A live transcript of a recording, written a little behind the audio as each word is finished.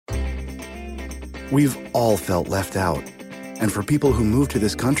We've all felt left out. And for people who move to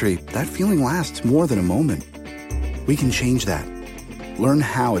this country, that feeling lasts more than a moment. We can change that. Learn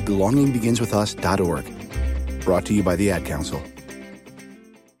how at belongingbeginswithus.org. Brought to you by the Ad Council.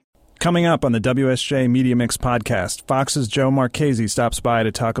 Coming up on the WSJ Media Mix podcast, Fox's Joe Marchese stops by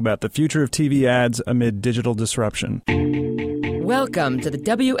to talk about the future of TV ads amid digital disruption. Welcome to the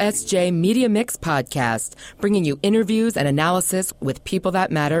WSJ Media Mix podcast, bringing you interviews and analysis with people that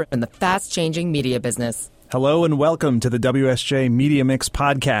matter in the fast-changing media business. Hello and welcome to the WSJ Media Mix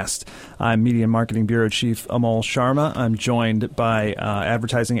podcast. I'm Media and Marketing Bureau Chief Amol Sharma. I'm joined by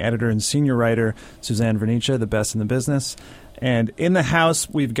advertising editor and senior writer Suzanne, Vranica, the best in the business. And in the house,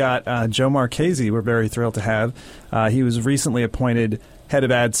 we've got Joe Marchese we're very thrilled to have. He was recently appointed head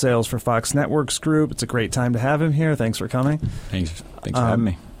of ad sales for Fox Networks Group. It's a great time to have him here. Thanks for coming. Thanks for having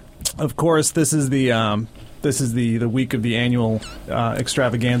me. Of course, this is the week of the annual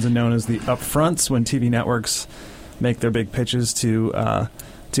extravaganza known as the upfronts, when TV networks make their big pitches to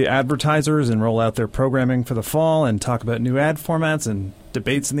advertisers and roll out their programming for the fall and talk about new ad formats and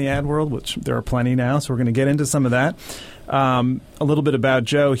debates in the ad world, which there are plenty now. So we're going to get into some of that. A little bit about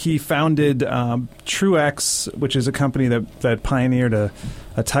Joe. He founded TrueX, which is a company that pioneered a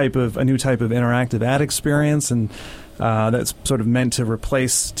new type of interactive ad experience, and that's sort of meant to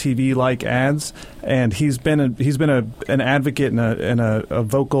replace TV-like ads. And he's been an advocate and a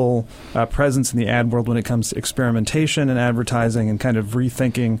vocal presence in the ad world when it comes to experimentation and advertising and kind of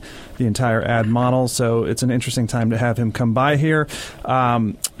rethinking the entire ad model. So it's an interesting time to have him come by here.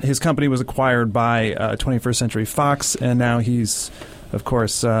 His company was acquired by 21st Century Fox, and now he's, of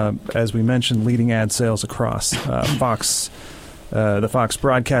course, as we mentioned, leading ad sales across Fox. The Fox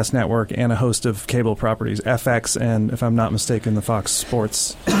Broadcast Network, and a host of cable properties, FX, and, if I'm not mistaken, the Fox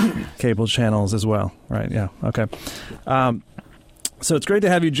Sports cable channels as well. Right? Yeah. Okay. So it's great to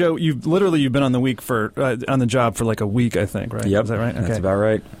have you, Joe. You've been on the job for like a week, I think. Right? Yep. Is that right? Okay. That's about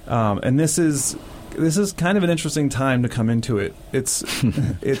right. And this is kind of an interesting time to come into it.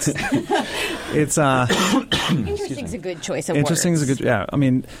 Interesting's a good choice of interesting's words. a good. Yeah. I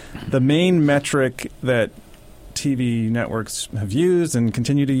mean, the main metric that TV networks have used and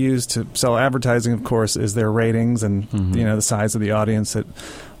continue to use to sell advertising, of course, is their ratings and the size of the audience that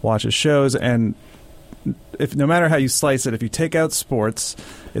watches shows. And no matter how you slice it, if you take out sports,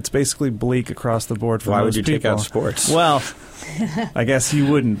 it's basically bleak across the board for Why most people. Why would you take out sports? Well, I guess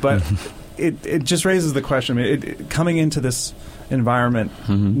you wouldn't, but it just raises the question. I mean, coming into this environment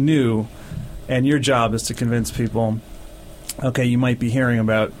new, and your job is to convince people, okay, you might be hearing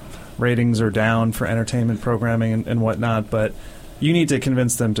about ratings are down for entertainment programming and whatnot, but you need to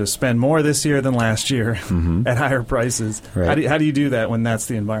convince them to spend more this year than last year at higher prices. Right. How do you do that when that's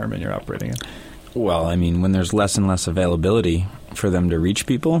the environment you're operating in? Well, I mean, when there's less and less availability for them to reach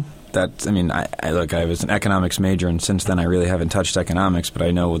people, I was an economics major, and since then I really haven't touched economics, but I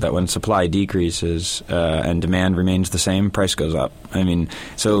know that when supply decreases and demand remains the same, price goes up. I mean,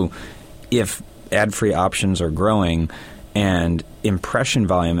 so if ad-free options are growing and impression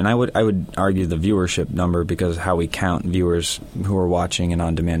volume, and I would argue the viewership number, because how we count viewers who are watching in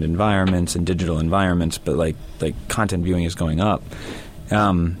on-demand environments and digital environments, but like content viewing is going up.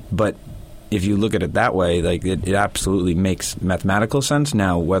 But if you look at it that way, like it absolutely makes mathematical sense.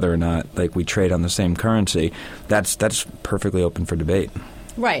 Now, whether or not we trade on the same currency, that's perfectly open for debate.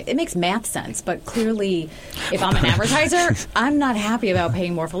 Right. It makes math sense, but clearly if I'm an advertiser, I'm not happy about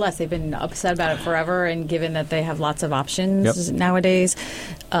paying more for less. They've been upset about it forever, and given that they have lots of options nowadays,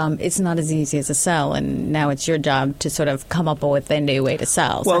 it's not as easy as a sell, and now it's your job to sort of come up with a new way to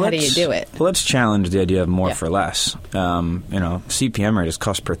sell. So how do you do it? Well, let's challenge the idea of more for less. CPM rate is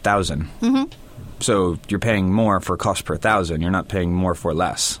cost per thousand. So you're paying more for cost per thousand. You're not paying more for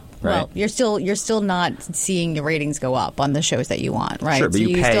less. Right. Well, you're still not seeing your ratings go up on the shows that you want, right? Sure, but so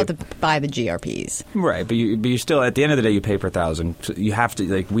you pay, still have to buy the GRPs, right? But you still, at the end of the day, you pay per thousand. So you have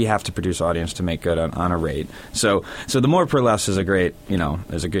to we have to produce audience to make good on a rate. So the more per less is a great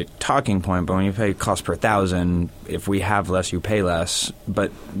talking point. But when you pay cost per thousand, if we have less, you pay less.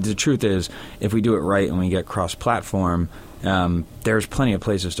 But the truth is, if we do it right and we get cross-platform, there's plenty of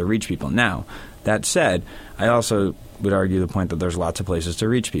places to reach people. Now, that said, I also would argue the point that there's lots of places to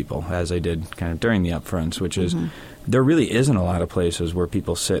reach people, as I did kind of during the upfronts, which is there really isn't a lot of places where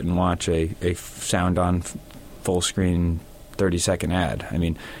people sit and watch a sound-on full-screen 30-second ad. I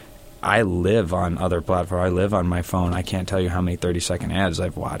mean, I live on other platforms. I live on my phone. I can't tell you how many 30-second ads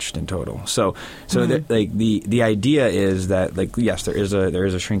I've watched in total. So the idea is that yes, there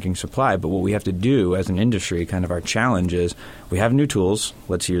is a shrinking supply, but what we have to do as an industry, kind of our challenge is, we have new tools.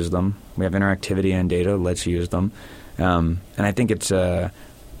 Let's use them. We have interactivity and data. Let's use them. And I think it's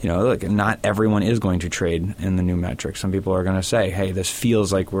look, not everyone is going to trade in the new metric. Some people are going to say, hey, this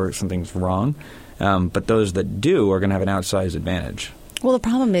feels like something's wrong. But those that do are going to have an outsized advantage. Well, the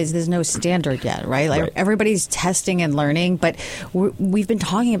problem is there's no standard yet, right? Like Right. everybody's testing and learning, but we've been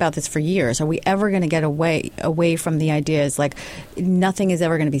talking about this for years. Are we ever going to get away from the ideas like nothing is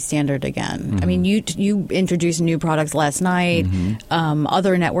ever going to be standard again? Mm-hmm. I mean, you introduced new products last night. Mm-hmm.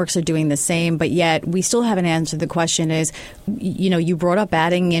 Other networks are doing the same, but yet we still haven't answered the question is, you brought up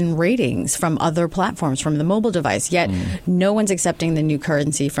adding in ratings from other platforms, from the mobile device, yet no one's accepting the new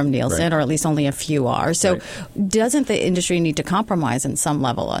currency from Nielsen, Right. or at least only a few are. So Right. doesn't the industry need to compromise in some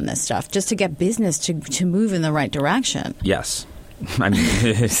level on this stuff just to get business to move in the right direction? Yes. I mean,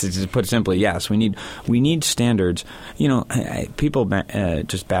 to put simply, yes. We need standards. People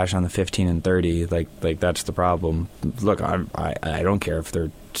just bash on the 15 and 30 like that's the problem. Look, I don't care if they're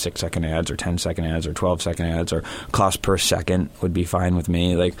 6-second ads or 10-second ads or 12-second ads or cost per second would be fine with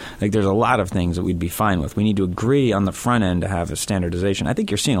me. Like there's a lot of things that we'd be fine with. We need to agree on the front end to have a standardization. I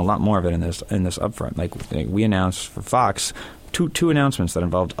think you're seeing a lot more of it in this upfront. Like we announced for Fox two announcements that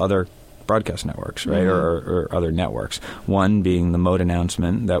involved other broadcast networks, right, or other networks. One being the Mode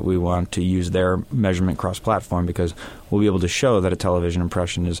announcement that we want to use their measurement cross-platform because we'll be able to show that a television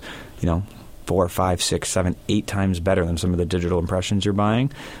impression is, 4, 5, 6, 7, 8 times better than some of the digital impressions you're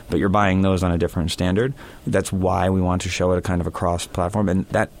buying, but you're buying those on a different standard. That's why we want to show it a kind of a cross-platform, and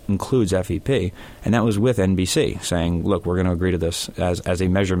that includes FEP. And that was with NBC saying, look, we're going to agree to this as a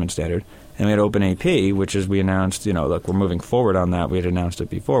measurement standard. And we had OpenAP, which is we announced, look, we're moving forward on that. We had announced it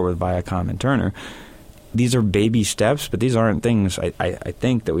before with Viacom and Turner. These are baby steps, but these aren't things I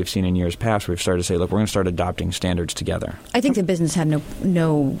think that we've seen in years past where we've started to say, look, we're going to start adopting standards together. I think the business had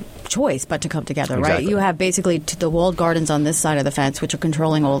no choice but to come together, Exactly. right? You have basically the walled gardens on this side of the fence, which are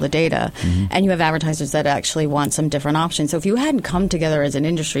controlling all the data, and you have advertisers that actually want some different options. So if you hadn't come together as an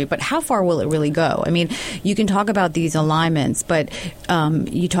industry, but how far will it really go? I mean, you can talk about these alignments, but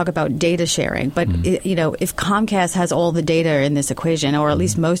you talk about data sharing. But, if Comcast has all the data in this equation, or at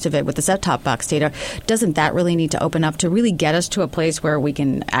least most of it with the set-top box data, doesn't that really need to open up to really get us to a place where we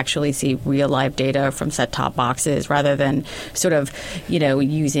can actually see real live data from set-top boxes rather than sort of,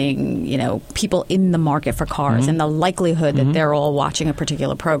 using, people in the market for cars and the likelihood that they're all watching a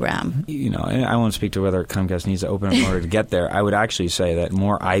particular program? I won't speak to whether Comcast needs to open up in order to get there. I would actually say that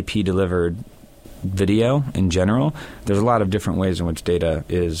more IP-delivered video in general, there's a lot of different ways in which data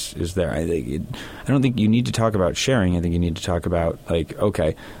is there. I don't think you need to talk about sharing. I think you need to talk about,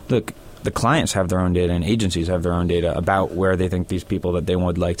 okay, look, the clients have their own data and agencies have their own data about where they think these people that they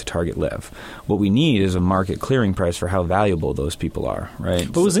would like to target live. What we need is a market clearing price for how valuable those people are, right?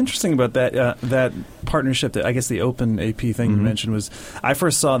 What was interesting about that partnership, that I guess the Open AP thing you mentioned, was I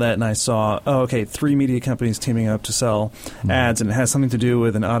first saw that and I saw, 3 media companies teaming up to sell ads, and it has something to do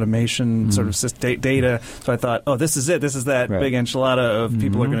with an automation sort of data. So I thought, this is it. This is that big enchilada of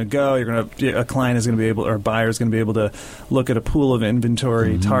people are going to go. A client is going to be able, or a buyer is going to be able to look at a pool of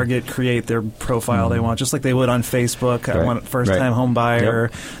inventory, target, create their profile they want, just like they would on Facebook. I want a first-time home buyer,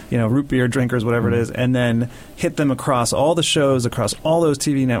 root beer drinkers, whatever it is, and then hit them across all the shows, across all those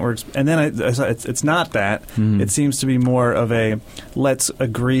TV networks. And then it's not that. It seems to be more of a let's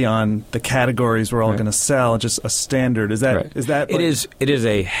agree on the categories we're all going to sell, just a standard. Is that It is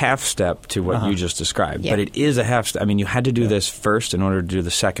a half step to what you just described, but it is a half step. I mean, you had to do this first in order to do the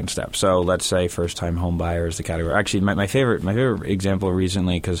second step. So let's say first-time home buyer is the category. Actually, my favorite example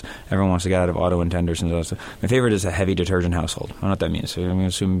recently, because everyone wants to get out of auto intenders and stuff. My favorite is a heavy detergent household. I don't know what that means. So I'm going to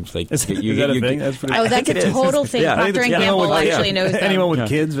assume is that a thing? That's pretty That's a total thing. Yeah. Procter & Gamble actually knows them. Anyone with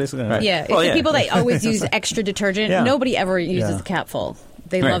kids, basically. Right. Yeah, it's the people that always use extra detergent. Nobody ever uses a capful.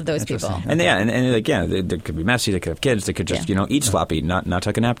 They love those people. And they could be messy. They could have kids. They could just eat sloppy, not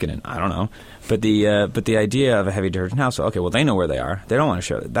tuck a napkin in. I don't know. But the idea of a heavy detergent household, okay, well, they know where they are. They don't want to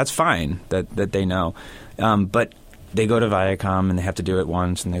show it. That's fine that they know. But they go to Viacom and they have to do it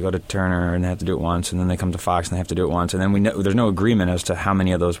once, and they go to Turner and they have to do it once, and then they come to Fox and they have to do it once, and then we know there's no agreement as to how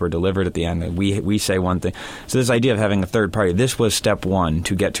many of those were delivered at the end. We say one thing. So this idea of having a third party, this was step one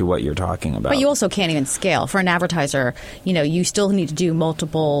to get to what you're talking about. But you also can't even scale. For an advertiser, you still need to do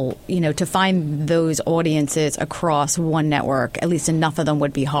multiple, to find those audiences across one network. At least enough of them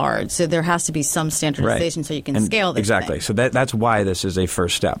would be hard. So there has to be some standardization so you can scale this exactly. thing. So that's why this is a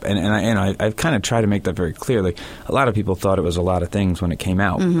first step. And I've kind of tried to make that very clearly. A lot of people thought it was a lot of things when it came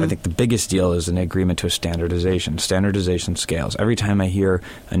out. I think the biggest deal is an agreement to a standardization. Standardization scales. Every time I hear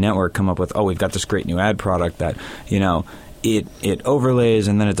a network come up with, we've got this great new ad product that, it overlays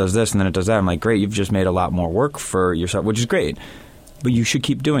and then it does this and then it does that, I'm like, great, you've just made a lot more work for yourself, which is great. But you should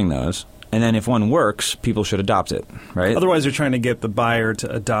keep doing those. And then if one works, people should adopt it, right? Otherwise, you're trying to get the buyer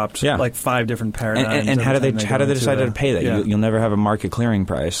to adopt like 5 different paradigms. And how do they decide how to pay that? Yeah. You'll never have a market clearing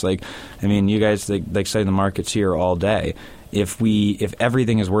price. Like, I mean, you guys like study the markets here all day. If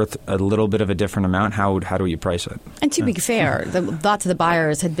everything is worth a little bit of a different amount, how do you price it? And to be fair, lots of the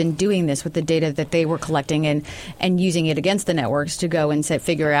buyers had been doing this with the data that they were collecting and using it against the networks to go and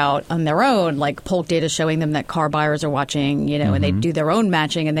figure out on their own, like Polk data showing them that car buyers are watching, and they do their own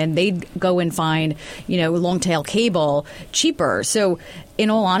matching, and then they'd go and find, long tail cable cheaper. So in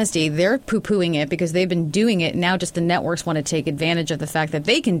all honesty, they're poo-pooing it because they've been doing it. Now just the networks want to take advantage of the fact that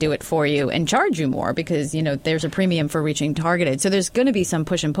they can do it for you and charge you more because, there's a premium for reaching targeted. So there's going to be some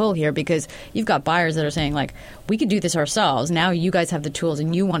push and pull here because you've got buyers that are saying, like, we could do this ourselves. Now you guys have the tools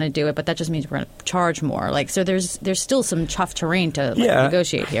and you want to do it, but that just means we're going to charge more. Like, so there's still some tough terrain to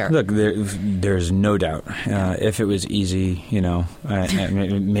negotiate here. Look, there's no doubt. If it was easy,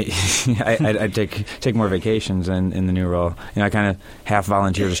 I'd take more vacations in the new role. I kind of half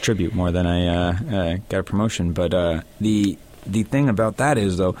volunteer distribute more than I got a promotion. But the thing about that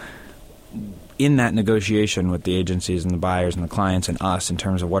is, though, in that negotiation with the agencies and the buyers and the clients and us in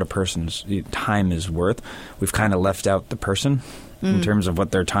terms of what a person's time is worth, we've kind of left out the person in terms of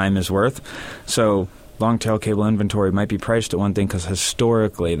what their time is worth. So long-tail cable inventory might be priced at one thing because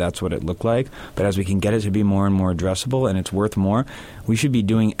historically that's what it looked like. But as we can get it to be more and more addressable and it's worth more, we should be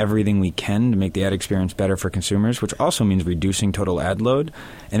doing everything we can to make the ad experience better for consumers, which also means reducing total ad load.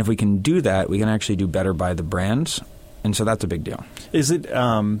 And if we can do that, we can actually do better by the brands. And so that's a big deal. Is it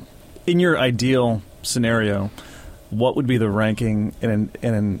in your ideal scenario, what would be the ranking in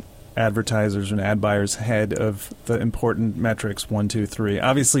an advertiser's and ad buyer's head of the important metrics 1, 2, 3?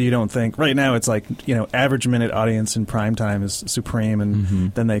 Obviously, you don't think right now it's like average minute audience in prime time is supreme,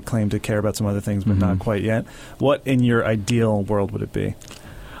 and then they claim to care about some other things, but not quite yet. What in your ideal world would it be?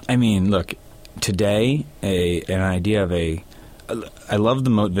 I mean, look, today an idea of I love the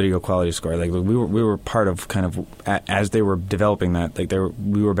Moat video quality score. Like we were part of kind of as they were developing that. Like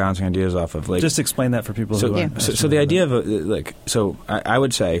we were bouncing ideas off of. Like just explain that for people. So the idea of I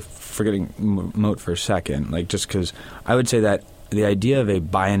would say, forgetting Moat for a second, like just because I would say that the idea of a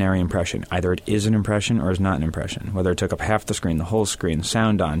binary impression, either it is an impression or is not an impression, whether it took up half the screen, the whole screen,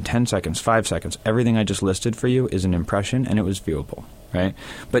 sound on, 10 seconds, 5 seconds, everything I just listed for you is an impression and it was viewable, right?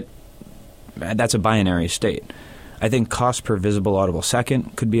 But that's a binary state. I think cost per visible audible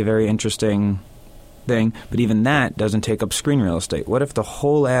second could be a very interesting thing, but even that doesn't take up screen real estate. What if the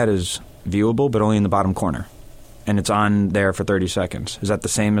whole ad is viewable but only in the bottom corner and it's on there for 30 seconds? Is that the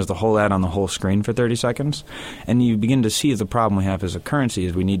same as the whole ad on the whole screen for 30 seconds? And you begin to see the problem we have as a currency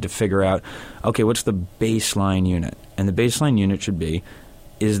is we need to figure out, okay, what's the baseline unit? And the baseline unit should be,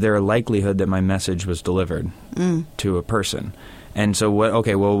 is there a likelihood that my message was delivered to a person? And so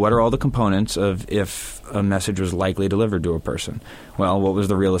what are all the components of if a message was likely delivered to a person? Well, what was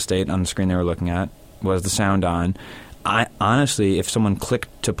the real estate on the screen they were looking at? Was the sound on? Honestly, if someone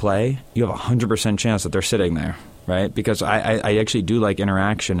clicked to play, you have a 100% chance that they're sitting there, right? Because I actually do like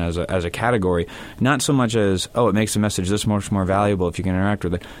interaction as a category, not so much as, it makes the message this much more valuable if you can interact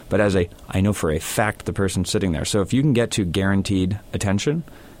with it, but as I know for a fact the person's sitting there. So if you can get to guaranteed attention,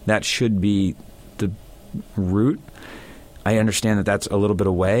 that should be the root. I understand that that's a little bit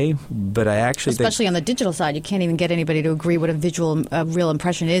away, but I actually especially on the digital side, you can't even get anybody to agree what a real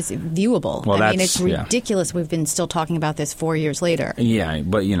impression is viewable. Well, I mean, it's ridiculous. We've been still talking about this 4 years later. Yeah,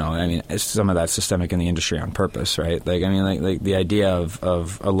 but some of that's systemic in the industry on purpose, right? Like the idea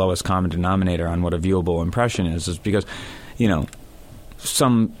of a lowest common denominator on what a viewable impression is because,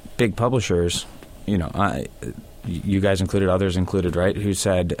 some big publishers, you guys included, others included, right, who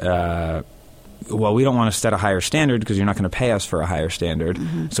said, well, we don't want to set a higher standard because you're not going to pay us for a higher standard.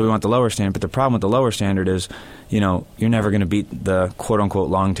 So we want the lower standard. But the problem with the lower standard is, you're never going to beat the quote-unquote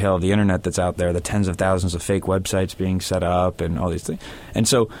long tail of the internet that's out there, the tens of thousands of fake websites being set up and all these things. And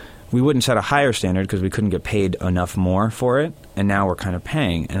so we wouldn't set a higher standard because we couldn't get paid enough more for it. And now we're kind of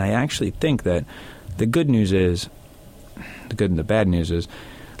paying. And I actually think that the good and the bad news is,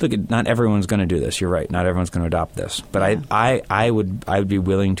 look, not everyone's going to do this. You're right. Not everyone's going to adopt this. But I would be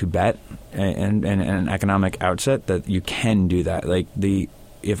willing to bet and an economic outset that you can do that. Like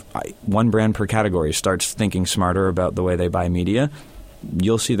if one brand per category starts thinking smarter about the way they buy media,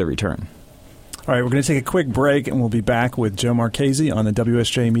 you'll see the return. All right, we're going to take a quick break, and we'll be back with Joe Marchese on the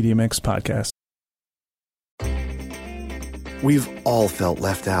WSJ Media Mix podcast. We've all felt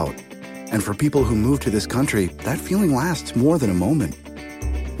left out. And for people who move to this country, that feeling lasts more than a moment.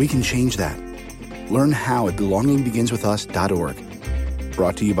 We can change that. Learn how at belongingbeginswithus.org.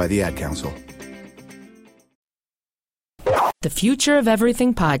 Brought to you by the Ad Council. The Future of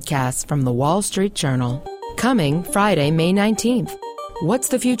Everything podcast from the Wall Street Journal. Coming Friday, May 19th. What's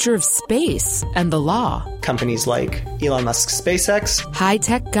the future of space and the law? Companies like Elon Musk's SpaceX.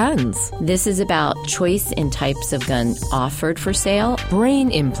 High-tech guns. This is about choice in types of gun offered for sale.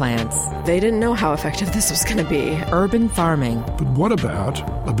 Brain implants. They didn't know how effective this was going to be. Urban farming. But what about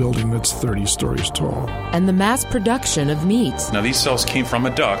a building that's 30 stories tall? And the mass production of meat. Now, these cells came from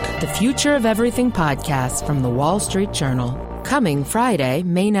a duck. The Future of Everything podcast from the Wall Street Journal. Coming Friday,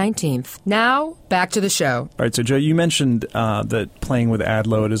 May 19th. Now, back to the show. All right, so Joe, you mentioned that playing with ad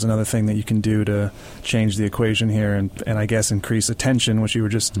load is another thing that you can do to change the equation here and I guess increase attention, which you were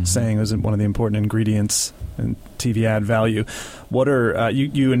just saying was one of the important ingredients in TV ad value. What are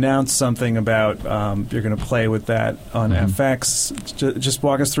you announced something about you're going to play with that on FX. Just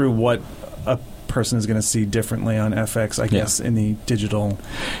walk us through what a person is going to see differently on FX, I guess, in the digital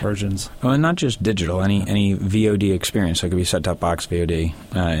versions. Well, and not just digital, any VOD experience. So it could be set-top box VOD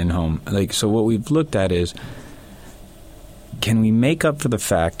in home. So what we've looked at is, can we make up for the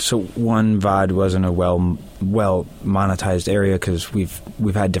fact? So one, VOD wasn't a well monetized area because we've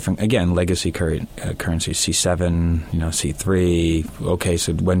had different, again, legacy currencies, C7, C3. Okay,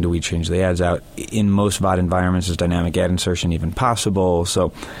 so when do we change the ads out? In most VOD environments, is dynamic ad insertion even possible?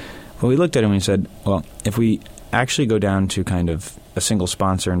 So well, we looked at it and we said, well, if we actually go down to kind of a single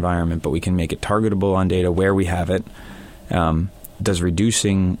sponsor environment, but we can make it targetable on data where we have it, does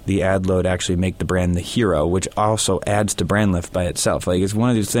reducing the ad load actually make the brand the hero, which also adds to brand lift by itself? Like, it's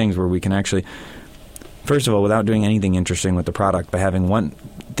one of these things where we can actually, first of all, without doing anything interesting with the product, by having one,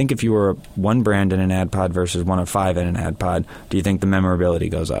 think if you were one brand in an ad pod versus one of 5 in an ad pod, do you think the memorability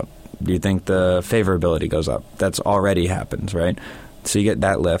goes up? Do you think the favorability goes up? That's already happens, right? So you get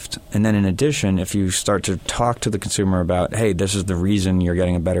that lift. And then in addition, if you start to talk to the consumer about, hey, this is the reason you're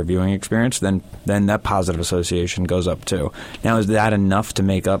getting a better viewing experience, then that positive association goes up too. Now, is that enough to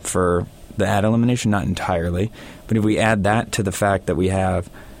make up for the ad elimination? Not entirely. But if we add that to the fact that we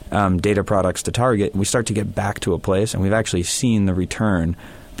have data products to target, we start to get back to a place, and we've actually seen the return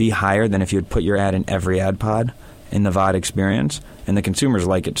be higher than if you had put your ad in every ad pod in the VOD experience, and the consumers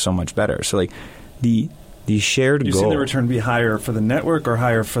like it so much better. So like the shared You've goal. seen the return be higher for the network or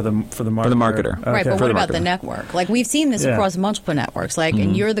higher for the marketer? For the marketer. Okay. Right, but For what the about marketer. the network? Like, we've seen this across multiple networks. Like,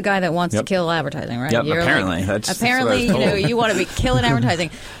 and you're the guy that wants to kill advertising, right? Yep, You're apparently. Like, That's apparently, what I was told. you want to be killing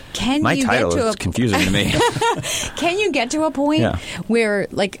advertising. Can My you title get to is confusing to me. Can you get to a point where,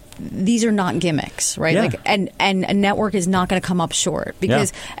 like, these are not gimmicks, right? Yeah. Like, and a network is not going to come up short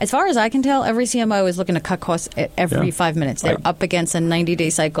because, as far as I can tell, every CMO is looking to cut costs every 5 minutes. They're up against a 90-day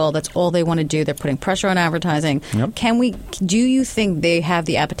cycle. That's all they want to do. They're putting pressure on advertising. Yep. Do you think they have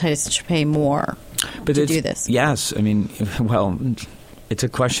the appetite to pay more to do this? Yes. I mean, well, it's a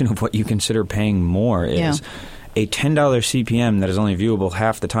question of what you consider paying more is. Yeah. A $10 CPM that is only viewable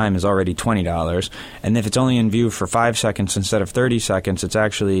half the time is already $20. And if it's only in view for 5 seconds instead of 30 seconds, it's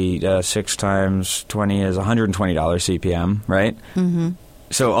actually 6 times 20 is $120 CPM, right? Mm-hmm.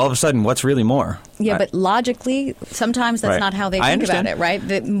 So all of a sudden, what's really more? Yeah, but logically, sometimes that's not how they think about it, right?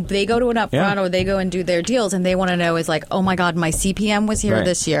 They go to an upfront or they go and do their deals, and they want to know is like, oh my God, my CPM was here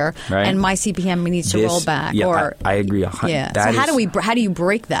this year, and my CPM needs to roll back. Yeah, or I agree. Yeah. So how do you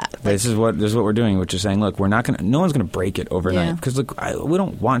break that? Like, this is what we're doing, which is saying, look, we're not going to. No one's going to break it overnight because look, we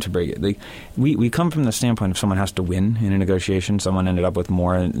don't want to break it. Like, we come from the standpoint of someone has to win in a negotiation. Someone ended up with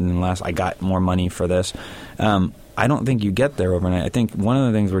more than less. I got more money for this. I don't think you get there overnight. I think one of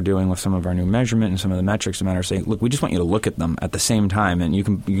the things we're doing with some of our new measurement and some of the metrics are saying, look, we just want you to look at them at the same time, and you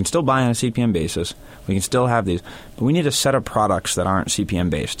can still buy on a CPM basis. We can still have these, but we need a set of products that aren't CPM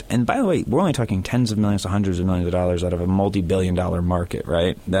based. And by the way, we're only talking tens of millions to hundreds of millions of dollars out of a multi-billion-dollar market,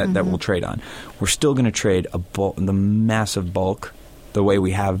 right? That we'll trade on. We're still going to trade the massive bulk the way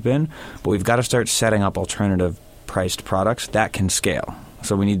we have been, but we've got to start setting up alternative priced products that can scale.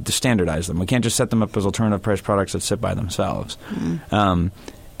 So we need to standardize them. We can't just set them up as alternative price products that sit by themselves. And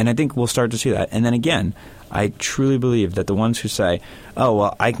I think we'll start to see that. And then again, I truly believe that the ones who say, "Oh,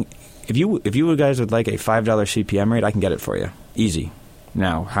 well, if you guys would like a $5 CPM rate, I can get it for you, easy."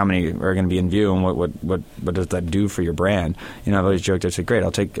 Now, how many are going to be in view, and what does that do for your brand? I've always joked, I say, great,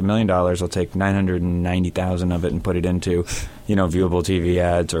 I'll take $1 million, I'll take 990,000 of it and put it into, viewable TV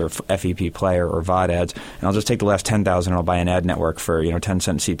ads or FEP player or VOD ads, and I'll just take the last 10,000 and I'll buy an ad network for 10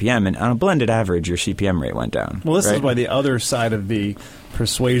 cent CPM, and on a blended average, your CPM rate went down. Well, this is why the other side of the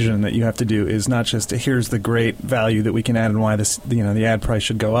persuasion that you have to do is not just here's the great value that we can add and why this the ad price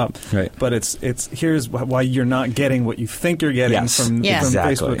should go up, right? But it's here's why you're not getting what you think you're getting from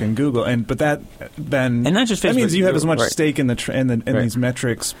exactly. Facebook and Google, but that not just Facebook, that means you have as much stake in these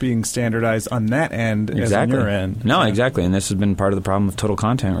metrics being standardized on that end as on your end. No, exactly, and this has been part of the problem of total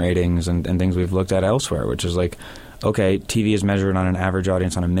content ratings and things we've looked at elsewhere, which is like, okay, TV is measured on an average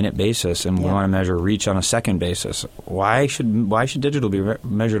audience on a minute basis, and we want to measure reach on a second basis. Why should digital be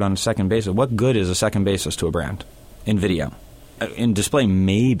measured on a second basis? What good is a second basis to a brand in video? In display,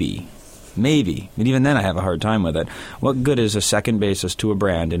 maybe. But even then I have a hard time with it. What good is a second basis to a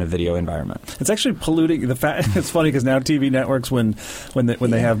brand in a video environment? It's actually polluting the fact. It's funny because now TV networks, when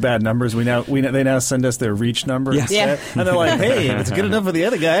they have bad numbers, they now send us their reach number instead. And they're like, hey, if it's good enough for the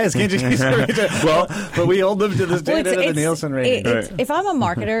other guys, can't you use the reach? Well, but we hold them to this data, the Nielsen rating. If I'm a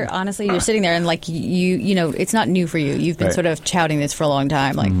marketer, honestly, you're sitting there and like you know, it's not new for you. You've been sort of touting this for a long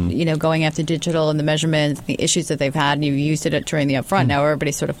time, like you know, going after digital and the measurements, the issues that they've had, and you used it during the upfront. Now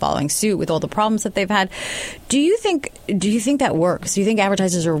everybody's sort of following suit with all the problems that they've had. Do you think that works? Do you think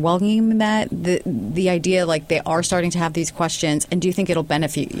advertisers are welcoming that, the idea like they are starting to have these questions, and do you think it'll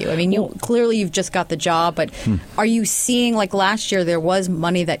benefit you? I mean, clearly you've just got the job, but are you seeing, like last year there was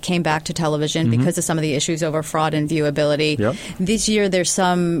money that came back to television because of some of the issues over fraud and viewability. This year there's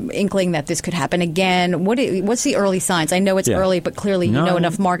some inkling that this could happen again. What's the early signs? I know it's early, but clearly you know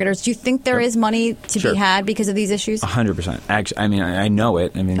enough marketers. Do you think there is money to be had because of these issues? 100%. Actually, I mean, I know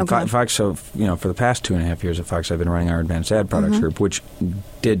it. I mean, Fox, so you know, for the past 2.5 years at Fox, I've been running our advanced ad products group, which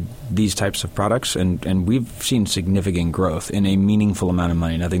did these types of products, and we've seen significant growth in a meaningful amount of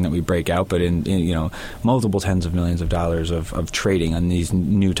money. Nothing that we break out, but in you know, multiple tens of millions of dollars of trading on these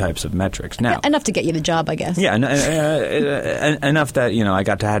new types of metrics. Now, enough to get you the job, I guess. Yeah, enough that you know I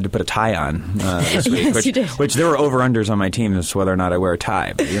had to put a tie on this week, yes, which there were over-unders on my team as to whether or not I wear a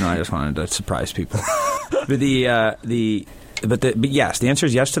tie. But you know, I just wanted to surprise people. But yes, the answer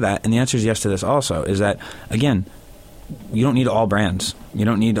is yes to that, and the answer is yes to this also, is that, again, you don't need all brands. You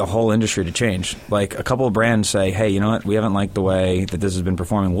don't need a whole industry to change. Like, a couple of brands say, hey, you know what, we haven't liked the way that this has been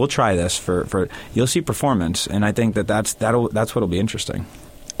performing. We'll try this for you'll see performance, and I think that's what'll be interesting.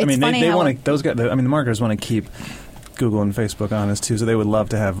 I mean, they want to, those guys, I mean, the marketers want to keep Google and Facebook honest too, so they would love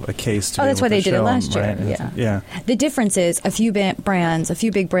to have a case to. That's why they did it last year. Right? Yeah. The difference is a few big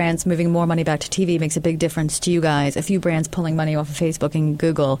brands moving more money back to TV makes a big difference to you guys. A few brands pulling money off of Facebook and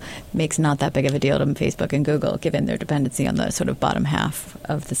Google makes not that big of a deal to Facebook and Google, given their dependency on the sort of bottom half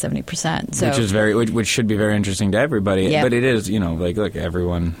of the 70%. So, which should be very interesting to everybody. Yep. But it is, you know, like look,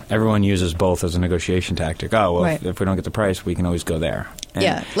 everyone uses both as a negotiation tactic. Oh well, if we don't get the price, we can always go there.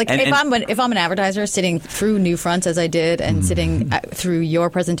 If I'm an advertiser sitting through NewFronts as I did, and sitting through your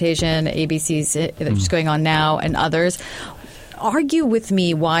presentation, ABC's that's going on now, and others, argue with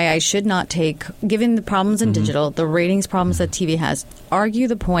me why I should not take, given the problems in digital, the ratings problems that TV has, argue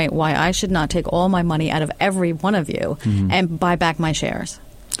the point why I should not take all my money out of every one of you and buy back my shares.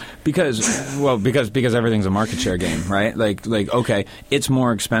 Because everything's a market share game, right? Like okay, it's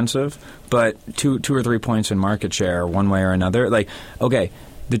more expensive, but 2 or 3 points in market share, one way or another. Like, okay,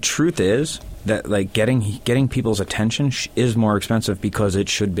 the truth is that like getting people's attention is more expensive because it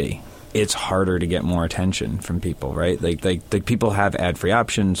should be. It's harder to get more attention from people, right? Like people have ad-free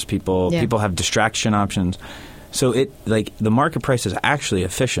options, people have distraction options. So the market price is actually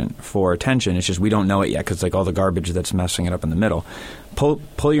efficient for attention. It's just we don't know it yet because like all the garbage that's messing it up in the middle.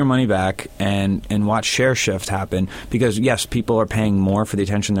 Pull your money back and watch share shift happen, because yes, people are paying more for the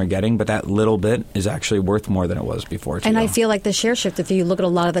attention they're getting, but that little bit is actually worth more than it was before. And I feel like the share shift, if you look at a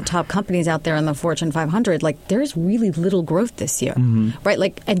lot of the top companies out there in the Fortune 500, like there's really little growth this year, right?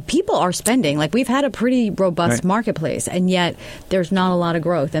 Like, and people are spending. Like, we've had a pretty robust marketplace, and yet there's not a lot of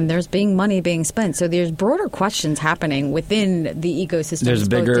growth, and there's money being spent. So there's broader questions happening within the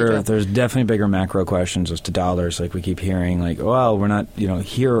ecosystem. There's definitely bigger macro questions as to dollars. Like we keep hearing, like, well, we're not, you know,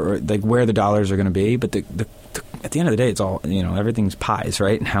 here or like where the dollars are going to be, but at the end of the day, it's all, you know, everything's pies,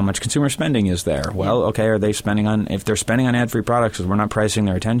 right? And how much consumer spending is there? Well, okay, are they spending on, if they're spending on ad-free products because we're not pricing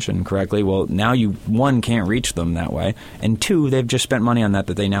their attention correctly, well, now you, one, can't reach them that way, and two, they've just spent money on that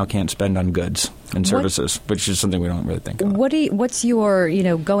they now can't spend on goods and services, which is something we don't really think about. What's your, you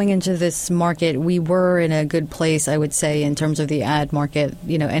know, going into this market, we were in a good place, I would say, in terms of the ad market.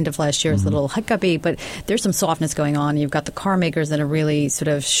 You know, end of last year is a little hiccupy, but there's some softness going on. You've got the car makers that are really sort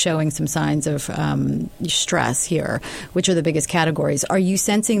of showing some signs of stress here, which are the biggest categories. Are you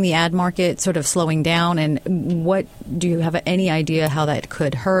sensing the ad market sort of slowing down, and what do you have any idea how that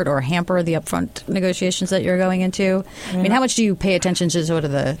could hurt or hamper the upfront negotiations that you're going into? I mean, how much do you pay attention to sort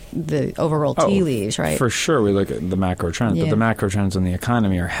of the overall tea leaves, right? For sure, we look at the macro trends, but the macro trends in the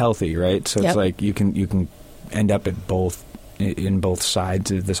economy are healthy, right? So it's like you can end up at both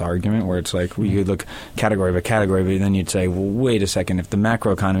sides of this argument, where it's like you could look category by category, but then you'd say, well, wait a second, if the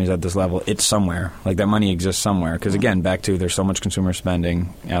macro economy is at this level, it's somewhere. Like, that money exists somewhere. Because again, back to, there's so much consumer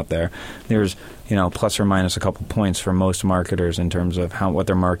spending out there. There's, plus or minus a couple points for most marketers in terms of what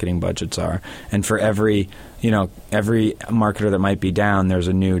their marketing budgets are. And for every marketer that might be down, there's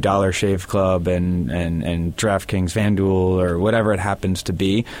a new Dollar Shave Club and DraftKings, FanDuel, or whatever it happens to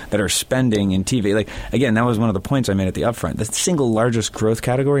be that are spending in TV. Like, again, that was one of the points I made at the upfront. The single largest growth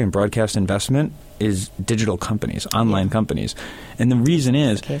category in broadcast investment is digital companies, online companies. And the reason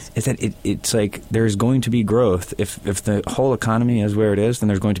is that it's like there's going to be growth. If the whole economy is where it is, then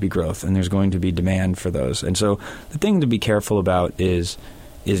there's going to be growth, and there's going to be demand for those. And so the thing to be careful about is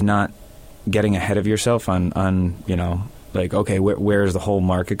not getting ahead of yourself on like, okay, where is the whole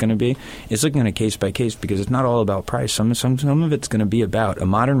market going to be? It's looking at a case by case, because it's not all about price. Some of it's going to be about a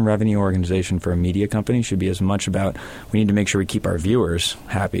modern revenue organization for a media company should be as much about we need to make sure we keep our viewers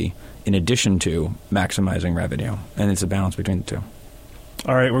happy in addition to maximizing revenue. And it's a balance between the two.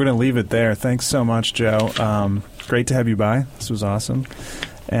 All right, we're going to leave it there. Thanks so much, Joe. Great to have you by. This was awesome.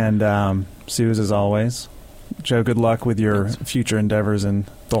 And Suze, as always. Joe, good luck with your future endeavors and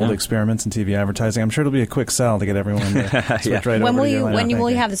bold experiments in TV advertising. I'm sure it'll be a quick sell to get everyone to switch right when over will to you your When will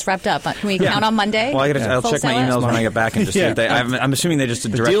you have this wrapped up? Can we count on Monday? Well, I'll check my emails when I get back and just see if I'm assuming they just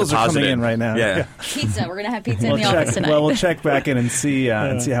direct deals deposit are coming it. in right now. Yeah. Pizza. We're going to have pizza in the office tonight. Well, we'll check back in and see how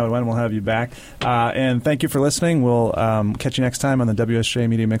it went. We'll have you back. And thank you for listening. We'll catch you next time on the WSJ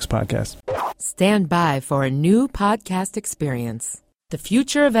Media Mix podcast. Stand by for a new podcast experience. The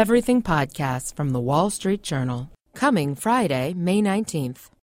Future of Everything podcast from the Wall Street Journal. Coming Friday, May 19th.